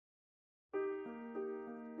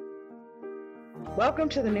Welcome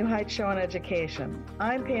to the New Heights Show on Education.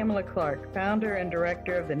 I'm Pamela Clark, founder and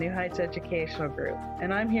director of the New Heights Educational Group,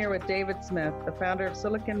 and I'm here with David Smith, the founder of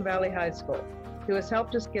Silicon Valley High School, who has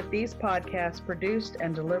helped us get these podcasts produced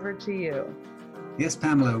and delivered to you. Yes,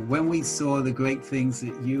 Pamela, when we saw the great things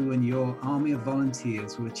that you and your army of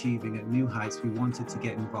volunteers were achieving at New Heights, we wanted to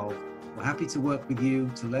get involved. We're happy to work with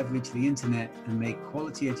you to leverage the internet and make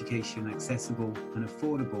quality education accessible and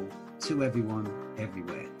affordable to everyone,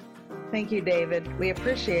 everywhere. Thank you, David. We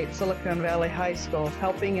appreciate Silicon Valley High School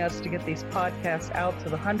helping us to get these podcasts out to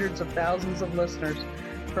the hundreds of thousands of listeners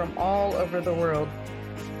from all over the world.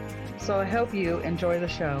 So I hope you enjoy the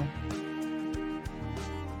show.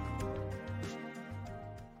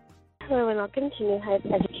 Hello and welcome to New Heights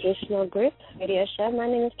Educational Group radio show. My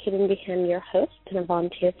name is Kaden, Behan, your host and a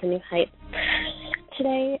volunteer for New Heights.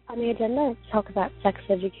 Today on the agenda, let's talk about sex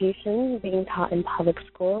education being taught in public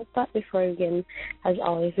schools. But before we begin, as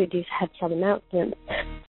always, we do have some announcements.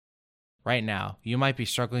 Right now, you might be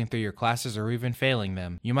struggling through your classes or even failing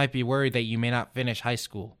them. You might be worried that you may not finish high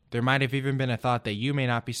school. There might have even been a thought that you may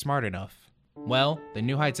not be smart enough. Well, the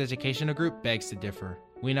New Heights Educational Group begs to differ.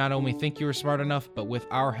 We not only think you are smart enough, but with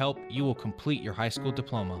our help, you will complete your high school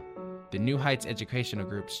diploma. The New Heights Educational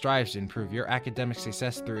Group strives to improve your academic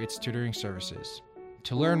success through its tutoring services.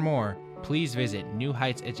 To learn more, please visit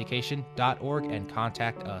newheightseducation.org and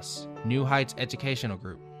contact us. New Heights Educational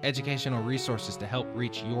Group, educational resources to help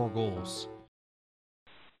reach your goals.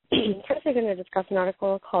 First, we're going to discuss an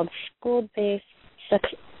article called School-Based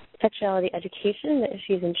Sexuality Education, the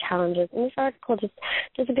Issues and Challenges. And this article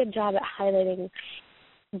does a good job at highlighting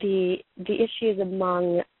the issues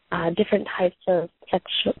among different types of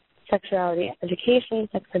sexuality education,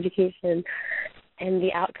 sex education, and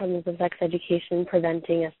the outcomes of sex education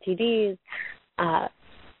preventing STDs,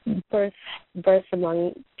 birth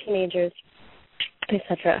among teenagers,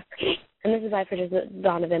 etc. And this is by Patricia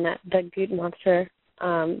Donovan at the Guttmacher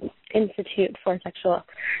Institute for Sexual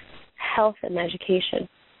Health and Education.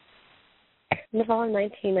 In the fall of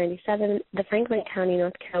 1997, the Franklin County,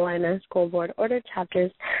 North Carolina School Board ordered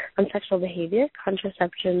chapters on sexual behavior,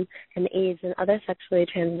 contraception, and AIDS and other sexually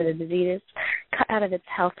transmitted diseases cut out of its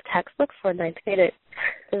health textbook for ninth graders.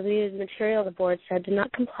 The related material, the board said, did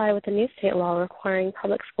not comply with the new state law requiring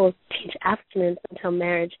public schools to teach abstinence until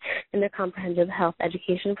marriage in their comprehensive health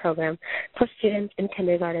education program for students in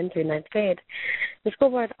kindergarten through ninth grade. The school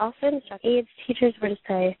board also instructed AIDS teachers were to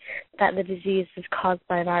say that the disease is caused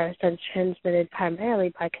by a virus that is transmitted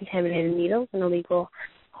primarily by contaminated needles and illegal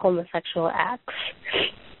homosexual acts.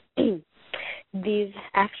 These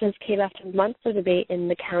actions came after months of debate in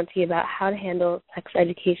the county about how to handle sex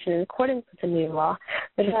education in accordance with the new law,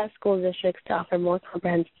 which allows school districts to offer more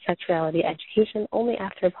comprehensive sexuality education only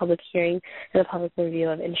after a public hearing and a public review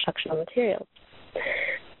of instructional materials.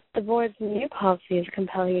 The board's new policy is a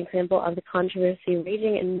compelling example of the controversy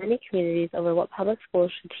raging in many communities over what public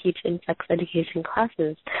schools should teach in sex education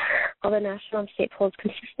classes. Although national and state polls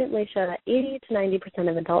consistently show that 80 to 90%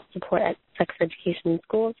 of adults support sex education in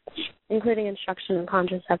schools, including instruction on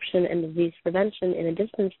contraception and disease prevention in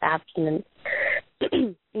addition to abstinence,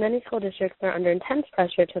 many school districts are under intense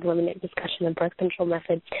pressure to eliminate discussion of birth control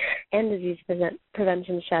methods and disease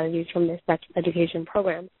prevention strategies from their sex education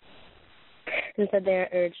programs. Instead, they are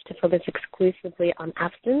urged to focus exclusively on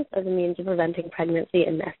abstinence as a means of preventing pregnancy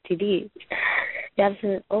and STDs. The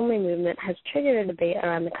abstinence-only movement has triggered a debate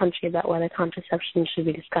around the country about whether contraception should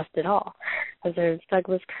be discussed at all, observes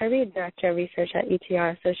Douglas Kirby, Director of Research at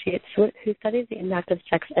ETR Associates, who studies the impact of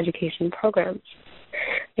sex education programs.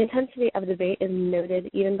 The intensity of debate is noted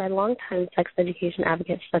even by longtime sex education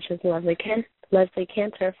advocates such as Leslie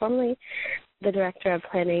Cantor, formerly the Director of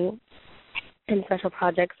Planning and Special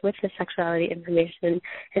Projects with the Sexuality Information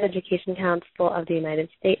and Education Council of the United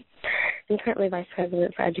States, and currently Vice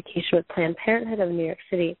President for Education with Planned Parenthood of New York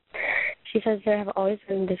City. She says there have always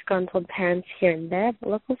been disgruntled parents here and there, but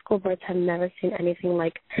local school boards have never seen anything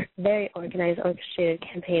like a very organized, orchestrated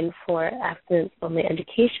campaign for abstinence-only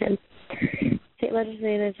education. State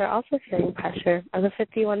legislators are also feeling pressure. Of the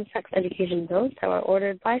 51 sex education bills that were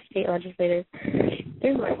ordered by state legislators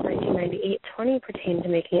through March 1998, 20 pertain to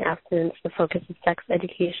making abstinence the focus of sex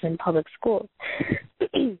education in public schools.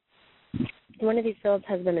 One of these bills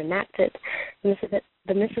has been enacted. The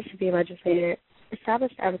Mississippi legislature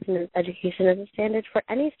established abstinence education as a standard for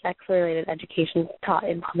any sex-related education taught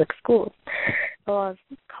in public schools.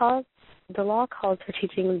 The law calls for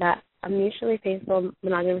teaching that a mutually faithful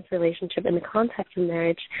monogamous relationship in the context of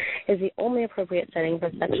marriage is the only appropriate setting for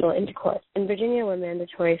sexual intercourse. In Virginia, where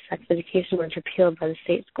mandatory sex education was repealed by the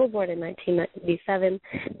state school board in 1997,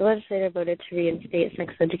 the legislature voted to reinstate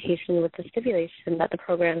sex education with the stipulation that the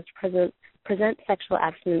program's present sexual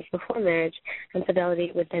abstinence before marriage and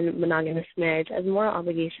fidelity within monogamous marriage as moral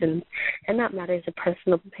obligations and not matters of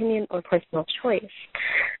personal opinion or personal choice.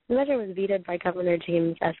 The measure was vetoed by Governor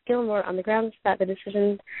James S. Gilmore on the grounds that the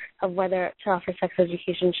decision of whether to offer sex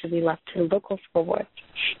education should be left to local school boards.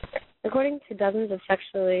 According to dozens of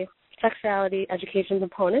sexuality education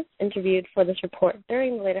proponents interviewed for this report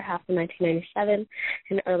during the later half of 1997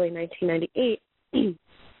 and early 1998,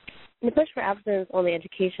 the push for abstinence-only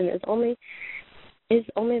education is only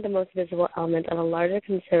the most visible element of a larger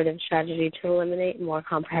conservative strategy to eliminate more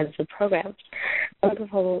comprehensive programs. Other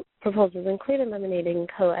proposals include eliminating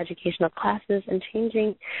co-educational classes and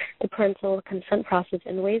changing the parental consent process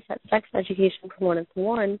in ways that sex education proponents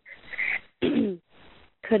warn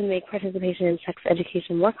could make participation in sex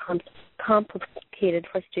education more complicated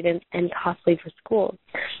for students and costly for schools.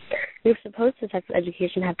 Groups opposed to sex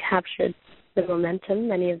education have captured the momentum,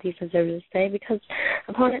 many of these observers say, because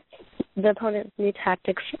the opponents' new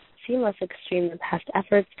tactics seem less extreme than past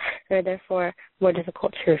efforts and are therefore more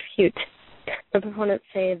difficult to refute. The proponents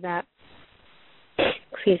say that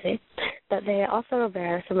they also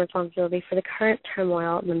bear some responsibility for the current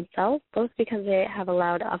turmoil themselves, both because they have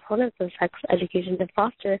allowed opponents of sex education to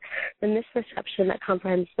foster the misperception that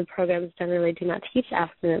comprehensive programs generally do not teach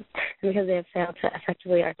abstinence, and because they have failed to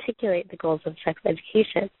effectively articulate the goals of sex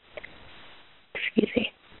education.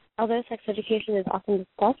 Although sex education is often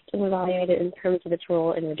discussed and evaluated in terms of its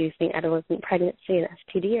role in reducing adolescent pregnancy and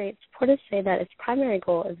STD rates, supporters say that its primary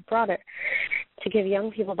goal is broader: to give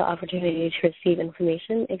young people the opportunity to receive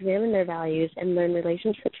information, examine their values, and learn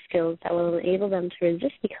relationship skills that will enable them to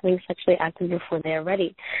resist becoming sexually active before they are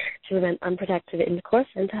ready, to prevent unprotected intercourse,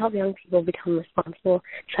 and to help young people become responsible,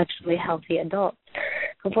 sexually healthy adults.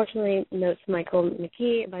 Unfortunately, notes Michael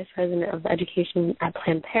McKee, Vice President of Education at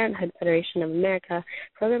Planned Parenthood Federation of America,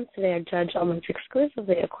 programs today are judged almost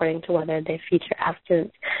exclusively according to whether they feature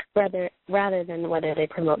abstinence rather than whether they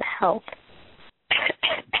promote health.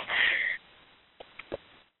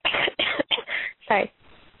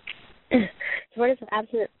 Supporters of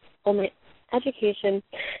abstinence-only education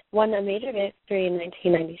won a major victory in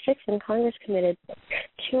 1996 when Congress committed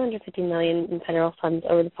 $250 million in federal funds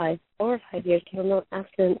over 5 years to promote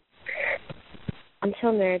abstinence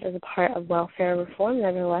until marriage as a part of welfare reform.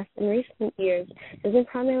 Nevertheless, in recent years, it has been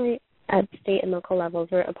primarily at state and local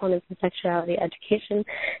levels where opponents of sexuality education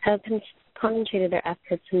have concentrated their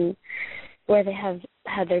efforts and where they have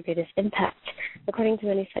had their greatest impact. According to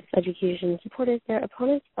many sex education supporters, their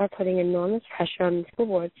opponents are putting enormous pressure on school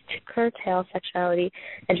boards to curtail sexuality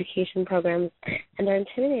education programs and are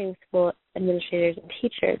intimidating school administrators and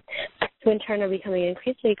teachers, who in turn are becoming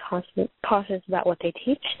increasingly cautious about what they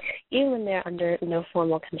teach, even when they're under no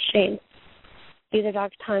formal constraints. These are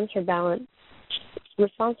dark times for balanced,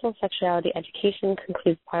 responsible sexuality education,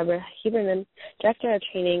 concludes Barbara Huberman, Director of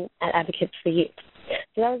Training at Advocates for Youth.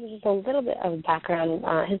 So that was just a little bit of background,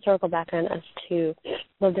 historical background as to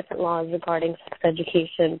the different laws regarding sex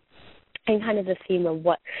education and kind of the theme of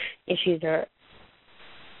what issues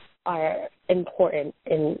are important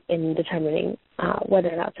in determining whether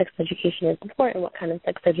or not sex education is important, what kind of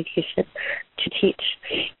sex education to teach.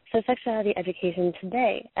 So sexuality education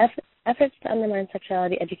today. Efforts to undermine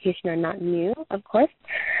sexuality education are not new, of course.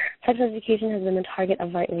 Sex education has been the target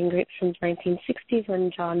of right-wing groups since the 1960s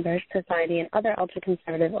when John Birch Society and other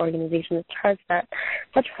ultra-conservative organizations charged that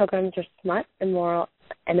such programs are smut, immoral,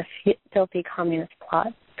 and a filthy communist plot.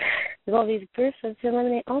 The goal of these groups was to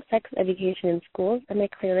eliminate all sex education in schools, and they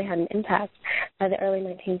clearly had an impact. By the early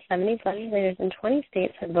 1970s, legislators in 20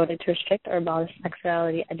 states had voted to restrict or abolish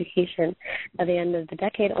sexuality education. By the end of the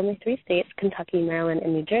decade, only 3 states, Kentucky, Maryland,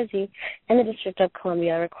 and New Jersey, and the District of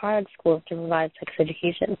Columbia required schools to provide sex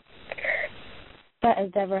education. But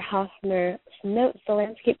as Deborah Hoffner notes, the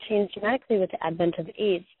landscape changed dramatically with the advent of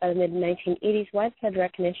AIDS. By the mid-1980s, widespread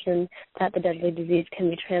recognition that the deadly disease can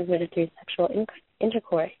be transmitted through sexual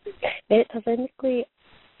intercourse made it politically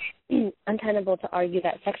untenable to argue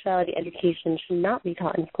that sexuality education should not be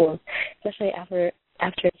taught in schools, especially after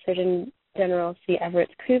Surgeon General C. Everett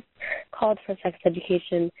Koop called for sex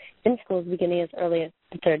education in schools beginning as early as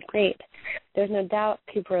the 3rd grade. There's no doubt,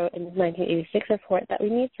 Koop wrote in his 1986 report, that we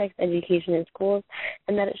need sex education in schools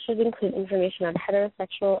and that it should include information on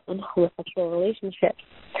heterosexual and homosexual relationships.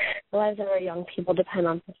 The lives of our young people depend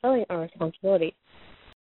on fulfilling our responsibility.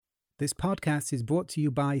 This podcast is brought to you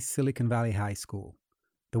by Silicon Valley High School,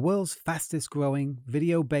 the world's fastest growing,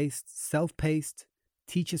 video-based, self-paced,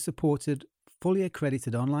 teacher-supported, fully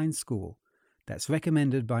accredited online school that's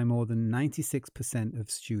recommended by more than 96% of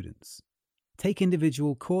students. Take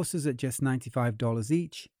individual courses at just $95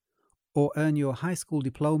 each, or earn your high school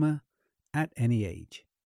diploma at any age.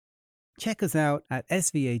 check us out at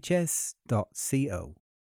svhs.co.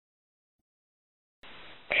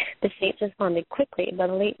 The states responded quickly. By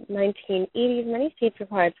the late 1980s, many states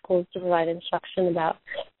required schools to provide instruction about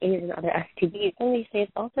AIDS and other STDs. Some of these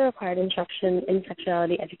states also required instruction in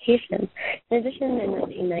sexuality education. In addition, in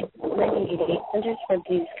 1988, Centers for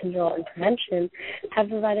Abuse Control and Prevention have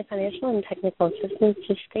provided financial and technical assistance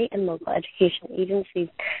to state and local education agencies,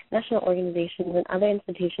 national organizations, and other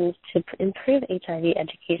institutions to improve HIV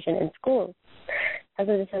education in schools. As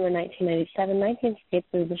of December 1997, 19 states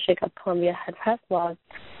and the District of Columbia had passed laws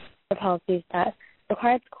or policies that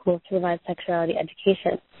required schools to provide sexuality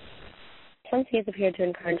education. Some states appear to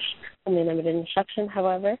encourage only limited instruction.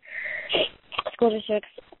 However, school districts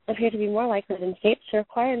appear to be more likely than states to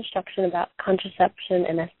require instruction about contraception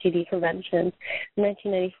and STD prevention. In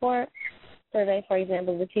 1994 survey, for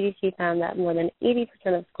example, the CDC found that more than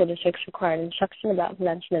 80% of school districts required instruction about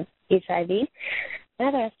prevention of HIV and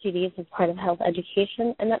other STDs as part of health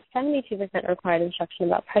education, and that 72% required instruction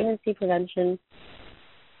about pregnancy prevention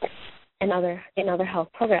and other health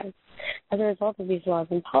programs. As a result of these laws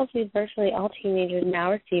and policies, virtually all teenagers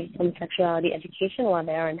now receive some sexuality education while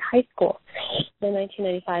they are in high school. In the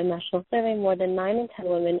 1995 national survey, more than 9 in 10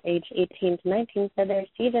 women aged 18 to 19 said they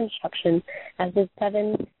received instruction, as did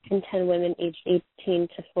 7 in 10 women aged 18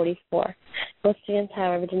 to 44. Most students,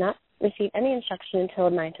 however, did not receive any instruction until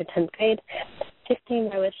 9th or 10th grade, 16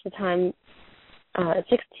 by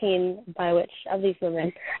which of these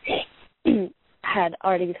women had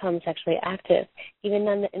already become sexually active. Even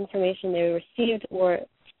then, the information they received were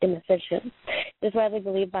inefficient. It is widely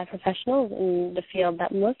believed by professionals in the field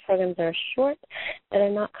that most programs are short, that are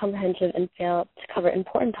not comprehensive, and fail to cover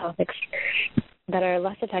important topics that are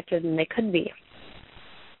less effective than they could be.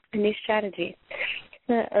 A new strategy.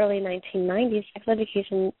 In the early 1990s, sex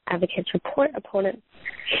education advocates opponents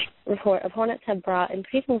have brought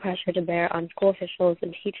increasing pressure to bear on school officials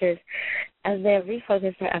and teachers as they have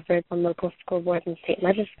refocused their efforts on local school boards and state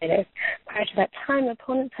legislators. Prior to that time,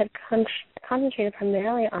 opponents had concentrated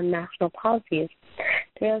primarily on national policies.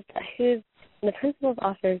 They realized that the principal's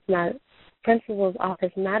office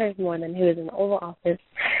matters more than who is in the Oval Office,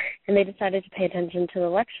 and they decided to pay attention to the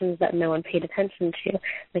elections that no one paid attention to,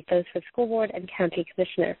 like those for school board and county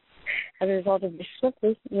commissioners. As a result of this shift,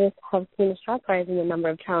 this has seen a sharp rise in the number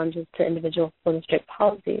of challenges to individual school district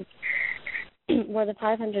policies. More than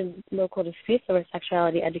 500 local disputes over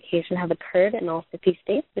sexuality education have occurred in all 50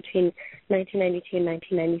 states between 1992 and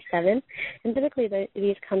 1997, and typically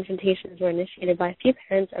these confrontations were initiated by a few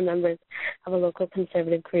parents or members of a local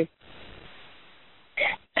conservative group.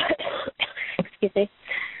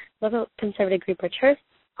 Local conservative group or church,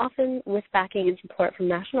 often with backing and support from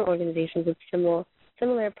national organizations with similar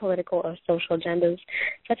political or social agendas,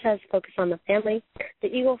 such as Focus on the Family, the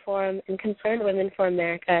Eagle Forum, and Concerned Women for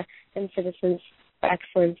America and Citizens for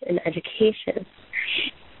Excellence in Education.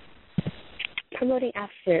 Promoting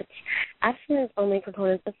abstinence. Abstinence-only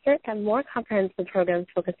proponents assert that more comprehensive programs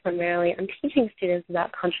focus primarily on teaching students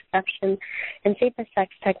about contraception and safer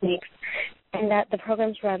sex techniques, and that the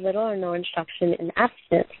programs provide little or no instruction in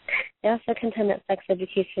abstinence. They also contend that sex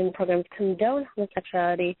education programs condone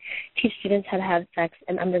homosexuality, teach students how to have sex,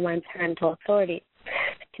 and undermine parental authority.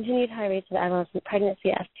 Continued high rates of adolescent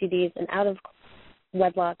pregnancy, STDs, and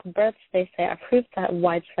out-of-wedlock births, they say, are proof of the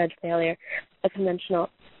widespread failure of conventional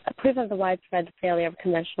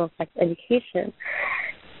sex education.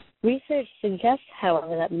 Research suggests,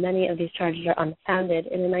 however, that many of these charges are unfounded.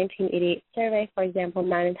 In a 1988 survey, for example,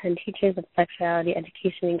 9 in 10 teachers of sexuality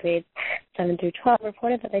education in grades 7 through 12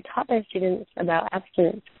 reported that they taught their students about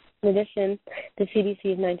abstinence. In addition, the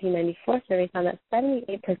CDC's 1994 survey found that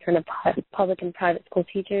 78% of public and private school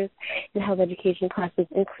teachers in health education classes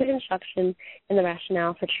include instruction in the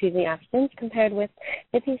rationale for choosing abstinence, compared with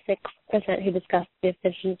 56% who discuss the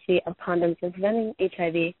efficiency of condoms in preventing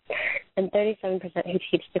HIV and 37% who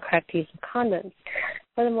teach the correct use of condoms.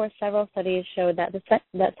 Furthermore, several studies showed that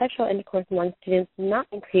that sexual intercourse among students did not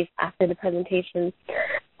increase after the presentation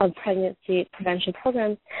of pregnancy prevention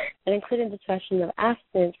programs that included discussion of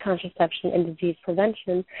abstinence, contraception, and disease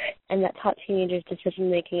prevention, and that taught teenagers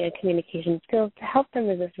decision-making and communication skills to help them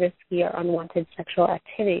resist risky or unwanted sexual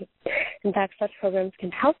activity. In fact, such programs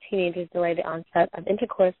can help teenagers delay the onset of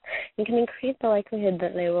intercourse and can increase the likelihood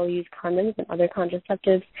that they will use condoms and other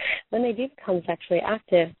contraceptives when they do become sexually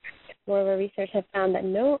active. Moreover, research has found that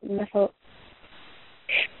no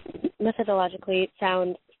methodologically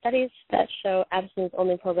sound studies that show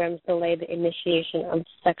abstinence-only programs delay the initiation of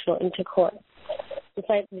sexual intercourse.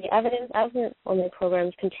 Despite the evidence, abstinence-only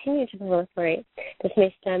programs continue to proliferate. This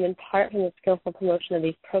may stem in part from the skillful promotion of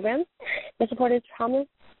these programs. The support is promised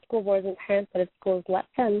school boards and parents that if schools let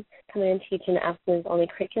them come in and teach an abstinence-only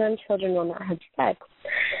curriculum, children will not have sex.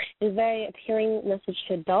 It is a very appealing message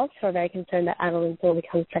to adults who are very concerned that adolescents will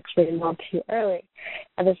become sexually involved too early.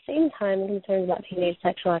 At the same time, concerns about teenage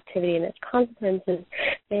sexual activity and its consequences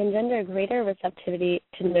may engender a greater receptivity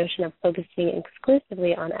to the notion of focusing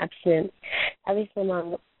exclusively on abstinence, at least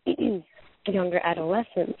among younger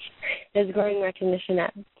adolescents. There's growing recognition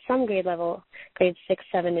at some grade level, grades 6,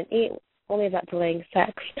 7, and 8, only about delaying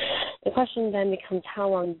sex. The question then becomes how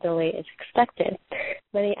long the delay is expected.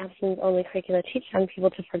 Many abstinence-only curricula teach young people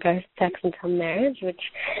to forgo sex until marriage, which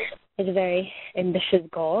is a very ambitious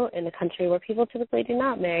goal in a country where people typically do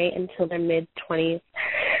not marry until their mid-20s,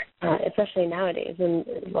 especially nowadays, and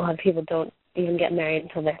a lot of people don't even get married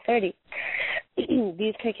until they're 30.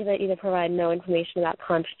 These curricula either provide no information about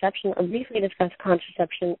contraception or briefly discuss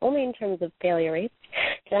contraception only in terms of failure rates,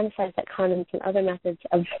 to emphasize that condoms and other methods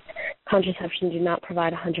of contraception do not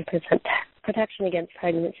provide 100% protection against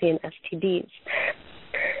pregnancy and STDs.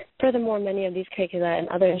 Furthermore, many of these curricula and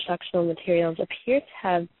other instructional materials appear to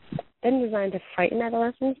have been designed to frighten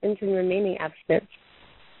adolescents into remaining abstinent.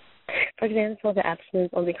 For example, the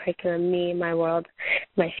abstinence-only curriculum, Me, My World,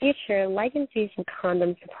 My Future, likens use of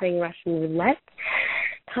condoms to playing Russian roulette.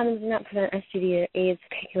 Condoms do not prevent STD or AIDS,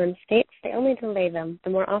 curriculum states. They only delay them.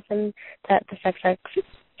 The more often that the sex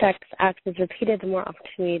act is repeated, the more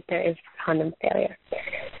opportunity there is for condom failure,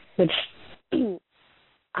 which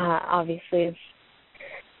obviously is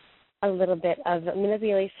a little bit of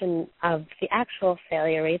manipulation of the actual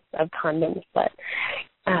failure rates of condoms, but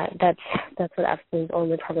that's what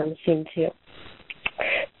abstinence-only programs seem to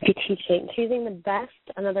be teaching. Choosing the best,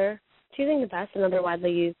 another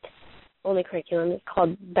widely used only curriculum is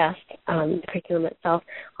called BEST. The curriculum itself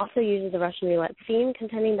also uses the Russian roulette theme,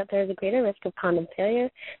 contending that there is a greater risk of condom failure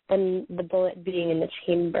than the bullet being in the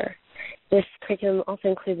chamber. This curriculum also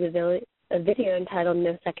includes a video entitled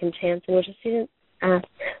No Second Chance, in which a student asks,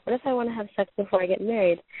 "What if I want to have sex before I get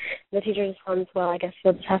married?" And the teacher responds, "Well, I guess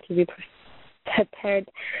you'll just have to be prepared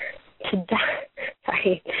to die."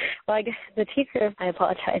 Sorry. Well, I guess the teacher, I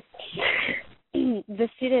apologize. The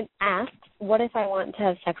student asked, "What if I want to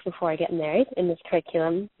have sex before I get married?" in this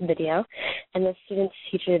curriculum video. And the student's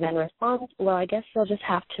teacher then responds, "Well, I guess you'll just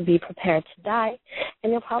have to be prepared to die,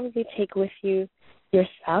 and you'll probably take with you your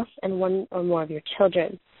spouse and one or more of your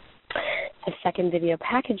children." A second video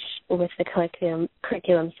package with the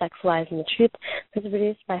curriculum Sex, Lies, and the Truth was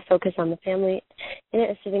produced by Focus on the Family. In it,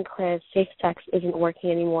 a student declares safe sex isn't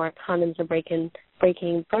working anymore, condoms are breaking,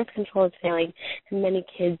 birth control is failing, and many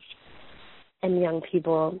kids and young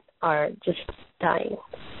people are just dying.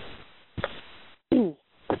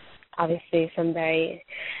 Obviously, some very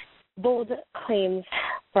bold claims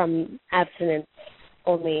from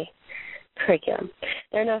abstinence-only curriculum.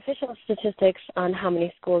 There are no official statistics on how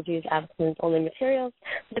many schools use abstinence-only materials,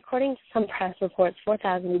 but according to some press reports,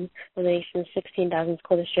 4,000 of the nation's 16,000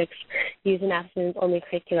 school districts use an abstinence-only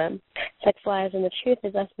curriculum. Sex, Lies, and the Truth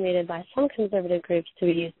is estimated by some conservative groups to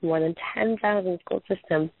be used in more than 10,000 school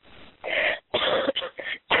systems.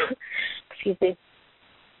 Excuse me.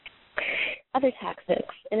 Other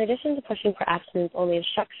tactics. In addition to pushing for abstinence-only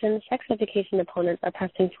instruction, sex education opponents are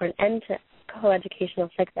pressing for an end to coeducational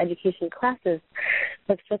sex education classes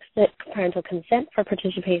with explicit parental consent for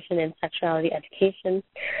participation in sexuality education,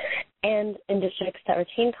 and in districts that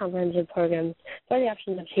retain comprehensive programs for the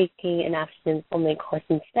option of taking an abstinence-only course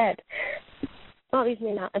instead. While these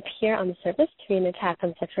may not appear on the surface to be an attack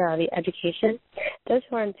on sexuality education, those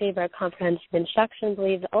who are in favor of comprehensive instruction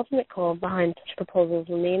believe the ultimate goal behind such proposals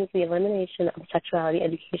remains the elimination of sexuality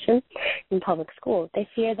education in public schools. They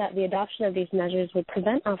fear that the adoption of these measures would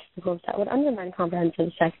prevent obstacles that would undermine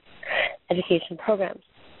comprehensive sex education programs.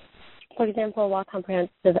 For example, while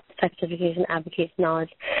comprehensive sex education advocates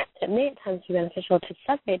knowledge that it may at times be beneficial to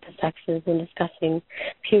separate the sexes when discussing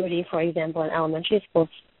puberty, for example, in elementary school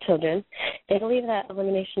children, they believe that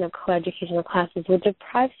elimination of coeducational classes would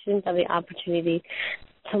deprive students of the opportunity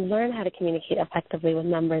to learn how to communicate effectively with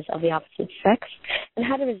members of the opposite sex and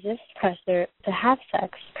how to resist pressure to have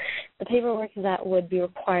sex. The paperwork that would be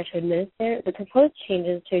required to administer the proposed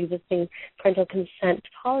changes to existing parental consent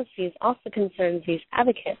policies also concerns these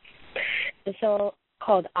advocates. The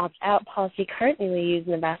so-called opt-out policy currently used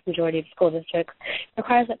in the vast majority of school districts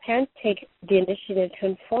requires that parents take the initiative to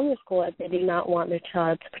inform the school if they do not want their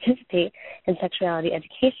child to participate in sexuality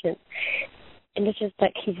education. In districts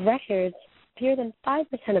that keep records, fewer than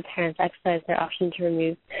 5% of parents exercise their option to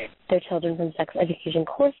remove their children from sex education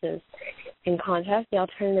courses. In contrast, the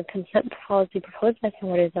alternative consent policy proposed by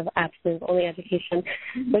supporters of abstinence-only education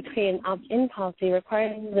would create an opt-in policy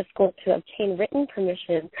requiring the school to obtain written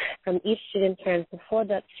permission from each student's parents before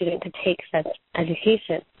that student could take such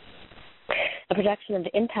education. A projection of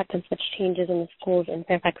the impact of such changes in the schools in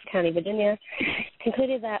Fairfax County, Virginia,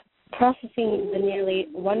 concluded that processing the nearly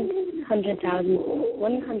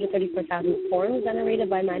 134,000 forms generated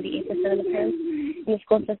by 98% of the parents in the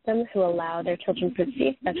school system who allow their children to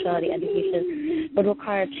receive sexuality education would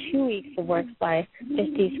require 2 weeks of work by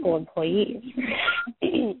 50 school employees.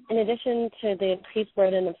 In addition to the increased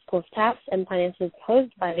burden of school staff and finances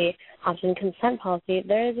posed by the opt-in consent policy,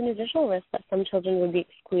 there is an additional risk that some children would be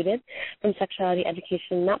excluded from sexuality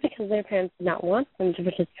education not because their parents did not want them to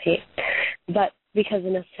participate, but because the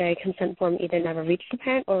necessary consent form either never reached the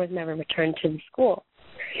parent or was never returned to the school.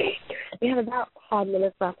 We have about 5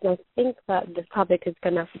 minutes left, and I think that this topic is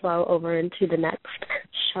going to flow over into the next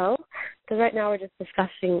show, because right now we're just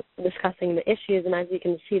discussing the issues, and as you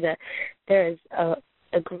can see, that there is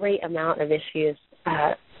a great amount of issues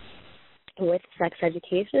with sex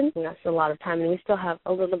education, and that's a lot of time, and we still have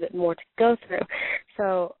a little bit more to go through.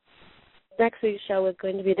 So next week's show is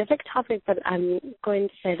going to be a different topic, but I'm going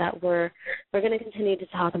to say that we're going to continue to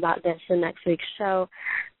talk about this in next week's show,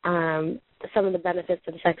 some of the benefits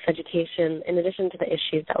of sex education in addition to the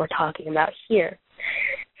issues that we're talking about here.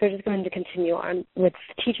 So we're just going to continue on with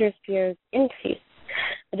teachers' fears increase.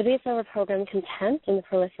 The debates over program content and the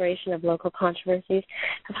proliferation of local controversies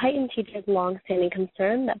have heightened teachers' long-standing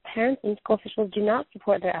concern that parents and school officials do not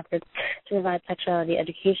support their efforts to provide sexuality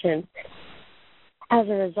education. As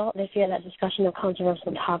a result, they fear that discussion of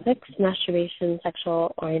controversial topics, masturbation,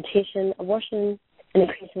 sexual orientation, abortion, and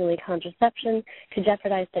increasingly contraception, could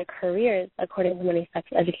jeopardize their careers, according to many sex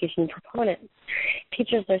education proponents.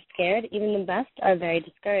 Teachers are scared. Even the best are very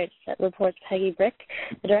discouraged, reports Peggy Brick,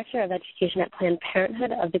 the Director of Education at Planned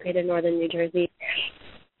Parenthood of the Greater Northern New Jersey,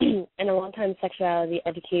 and a longtime sexuality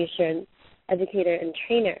educator and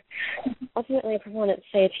trainer. Ultimately, proponents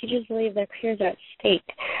say teachers believe their careers are at stake.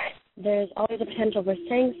 There's always a potential for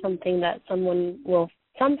saying something that some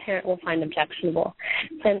parent will find objectionable.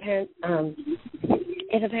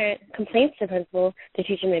 If a parent complains to the principal, the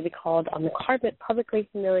teacher may be called on the carpet, publicly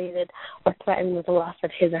humiliated, or threatened with the loss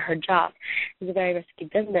of his or her job. It's a very risky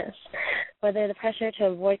business. Whether the pressure to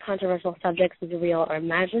avoid controversial subjects is real or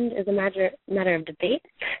imagined is a matter of debate.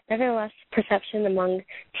 Nevertheless, perception among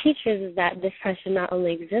teachers is that this pressure not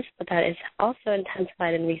only exists, but that it's also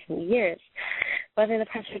intensified in recent years. Whether the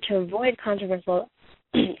pressure to avoid controversial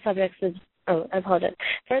subjects is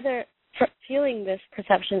Further fueling this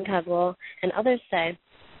perception, Cadwell and others say,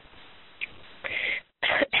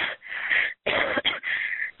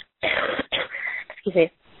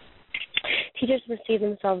 teachers perceive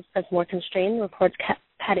themselves as more constrained, reports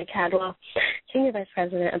Patty Cadwell, Senior Vice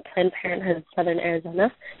President of Planned Parenthood of Southern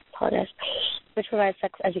Arizona, which provides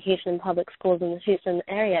sex education in public schools in the Houston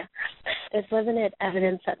area. There's limited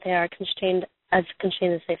evidence that they are constrained as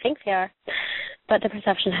they think they are, but the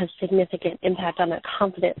perception has significant impact on their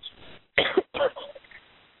confidence.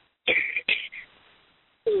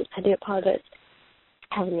 I do apologize.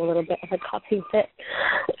 Having a little bit of a coughing fit.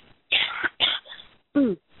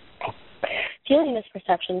 Feeling this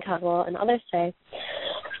perception, Cadwell and others say,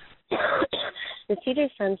 the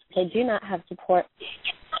teachers sense they do not have support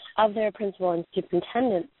of their principal and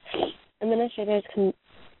superintendent. Administrators'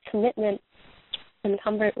 commitment and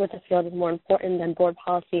comfort with the field is more important than board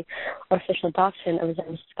policy or official doctrine,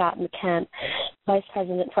 observes Scott McCann, Vice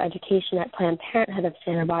President for Education at Planned Parenthood of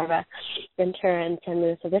Santa Barbara, Ventura, and San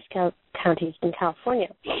Luis Obispo counties in California.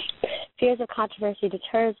 Fears of controversy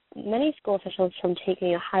deters many school officials from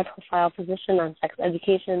taking a high-profile position on sex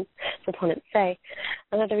education, proponents say.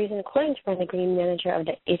 Another reason, according to Brenda Green, manager of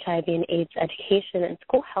the HIV and AIDS Education and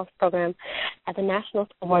School Health Program at the National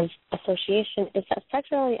School Boards Association, is that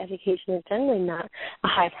sexuality education is generally not a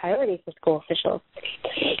high priority for school officials.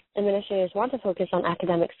 Administrators want to focus on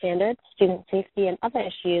academic standards, student safety, and other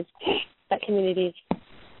issues that communities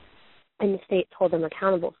in the state hold them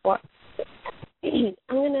accountable for. I'm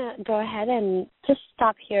going to go ahead and just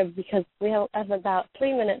stop here because we have about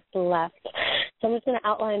 3 minutes left. So I'm just going to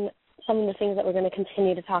outline some of the things that we're going to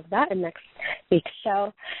continue to talk about in next week's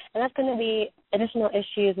show. And that's going to be additional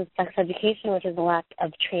issues with sex education, which is the lack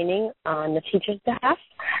of training on the teacher's behalf,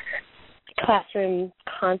 classroom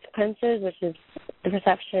consequences, which is the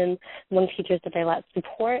perception among teachers that they lack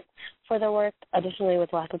support for their work, additionally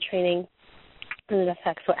with lack of training, and it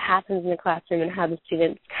affects what happens in the classroom and how the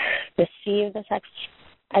students receive the sex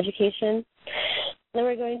education. Then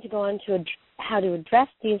we're going to go on to how to address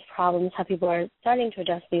these problems, how people are starting to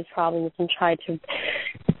address these problems and try to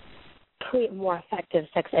create more effective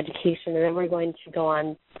sex education, and then we're going to go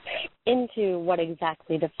on into what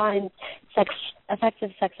exactly defines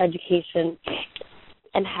effective sex education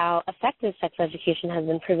and how effective sex education has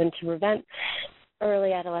been proven to prevent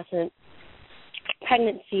early adolescent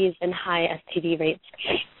pregnancies and high STD rates.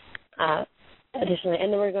 Additionally,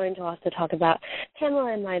 and then we're going to also talk about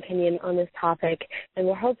Pamela and my opinion on this topic, and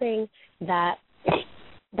we're hoping that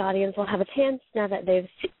the audience will have a chance, now that they've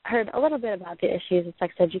heard a little bit about the issues of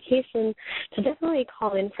sex education, to definitely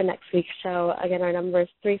call in for next week's show. Again, our number is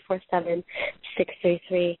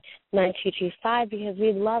 347-633-9225, because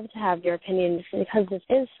we'd love to have your opinion, because this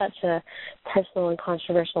is such a personal and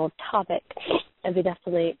controversial topic. It'd be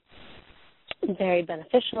definitely very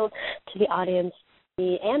beneficial to the audience,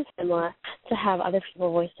 me and Pamela, to have other people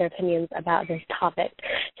voice their opinions about this topic.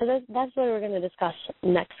 So that's what we're going to discuss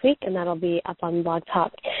next week, and that'll be up on Blog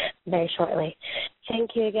Talk very shortly.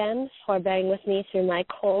 Thank you again for bearing with me through my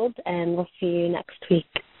cold, and we'll see you next week.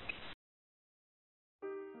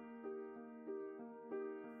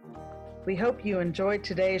 We hope you enjoyed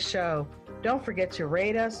today's show. Don't forget to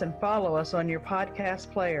rate us and follow us on your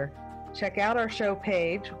podcast player. Check out our show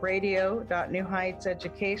page,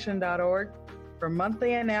 radio.newheightseducation.org, for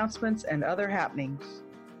monthly announcements and other happenings.